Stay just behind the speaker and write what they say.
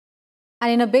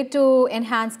And in a bid to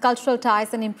enhance cultural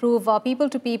ties and improve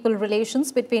people-to-people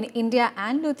relations between India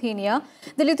and Lithuania,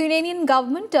 the Lithuanian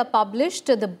government published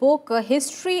the book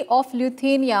History of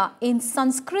Lithuania in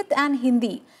Sanskrit and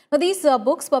Hindi. Now, these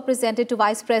books were presented to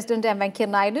Vice President Venkaiah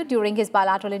Naidu during his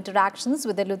bilateral interactions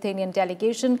with the Lithuanian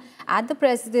delegation at the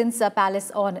President's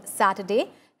palace on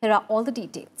Saturday. Here are all the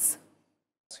details.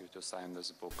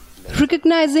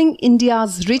 Recognizing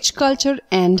India's rich culture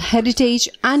and heritage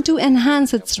and to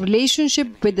enhance its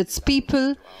relationship with its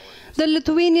people, the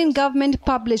Lithuanian government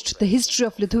published the History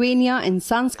of Lithuania in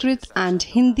Sanskrit and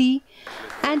Hindi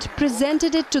and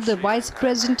presented it to the Vice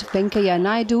President Venkaiah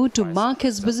Naidu to mark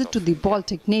his visit to the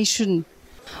Baltic nation.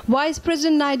 Vice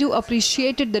President Naidu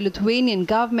appreciated the Lithuanian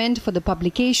government for the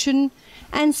publication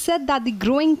and said that the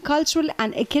growing cultural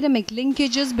and academic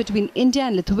linkages between India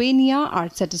and Lithuania are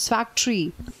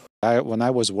satisfactory. When I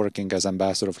was working as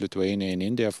ambassador of Lithuania in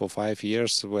India for 5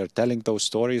 years, we were telling those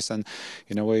stories, and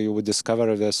in a way you would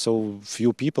discover that so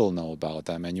few people know about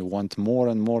them, and you want more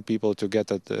and more people to get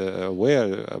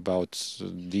aware about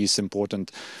these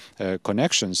important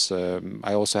connections.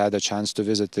 I also had a chance to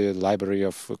visit the library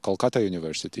of Kolkata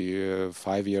University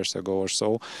 5 years ago or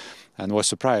so, and was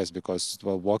surprised because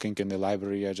while walking in the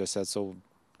library I just said, "So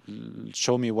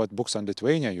show me what books on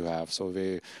Lithuania you have." So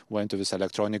we went to this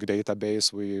electronic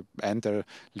database, we enter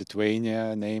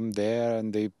Lithuania name there,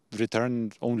 and they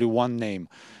returned only one name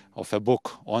of a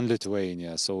book on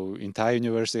Lithuania. So entire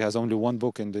university has only one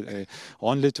book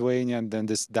on Lithuania, and then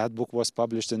that book was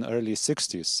published in early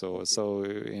 60s. So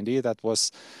indeed that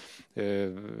was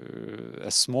a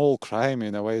small crime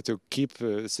in a way to keep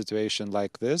a situation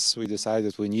like this. We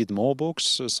decided we need more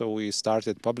books, so we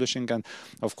started publishing, and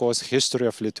of course History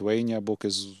of Lithuania book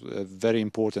is a very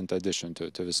important addition to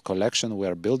this collection we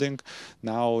are building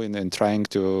now in trying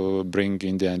to bring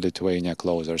India and Lithuania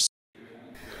closer.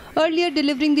 Earlier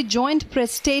delivering the joint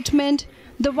press statement,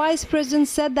 the Vice President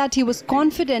said that he was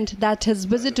confident that his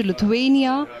visit to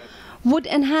Lithuania would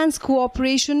enhance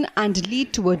cooperation and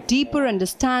lead to a deeper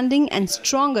understanding and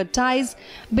stronger ties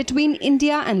between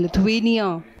India and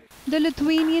Lithuania. The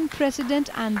Lithuanian President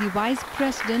and the Vice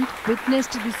President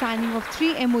witnessed the signing of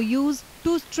 3 MOUs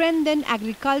to strengthen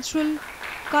agricultural,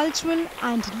 cultural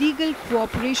and legal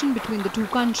cooperation between the two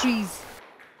countries.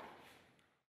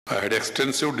 I had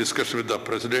extensive discussion with the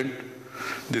President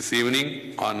this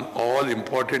evening on all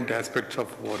important aspects of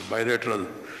our bilateral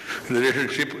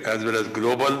relationship as well as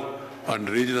global and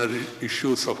regional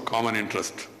issues of common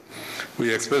interest.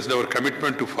 We expressed our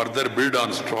commitment to further build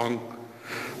on strong,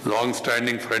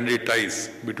 long-standing friendly ties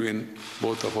between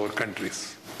both of our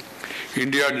countries.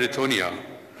 India and Lithuania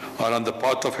are on the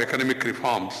path of economic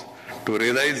reforms to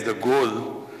realize the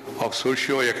goal of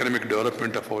socio-economic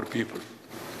development of our people.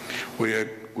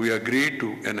 We agreed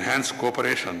to enhance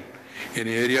cooperation in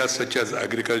areas such as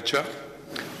agriculture,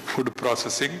 food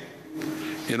processing,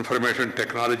 information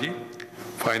technology,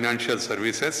 financial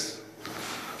services,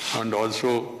 and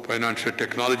also financial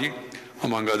technology,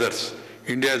 among others.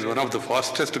 India is one of the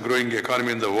fastest growing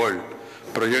economies in the world,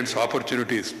 presents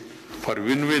opportunities for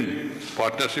win-win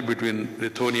partnership between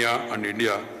Lithuania and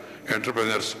India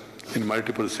entrepreneurs in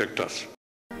multiple sectors.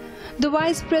 The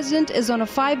Vice President is on a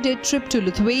 5-day trip to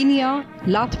Lithuania,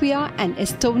 Latvia and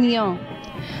Estonia.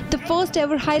 The first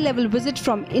ever high-level visit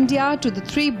from India to the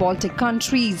 3 Baltic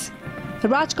countries.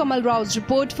 Raj Kamal Rao's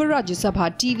report for Rajya Sabha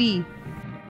TV.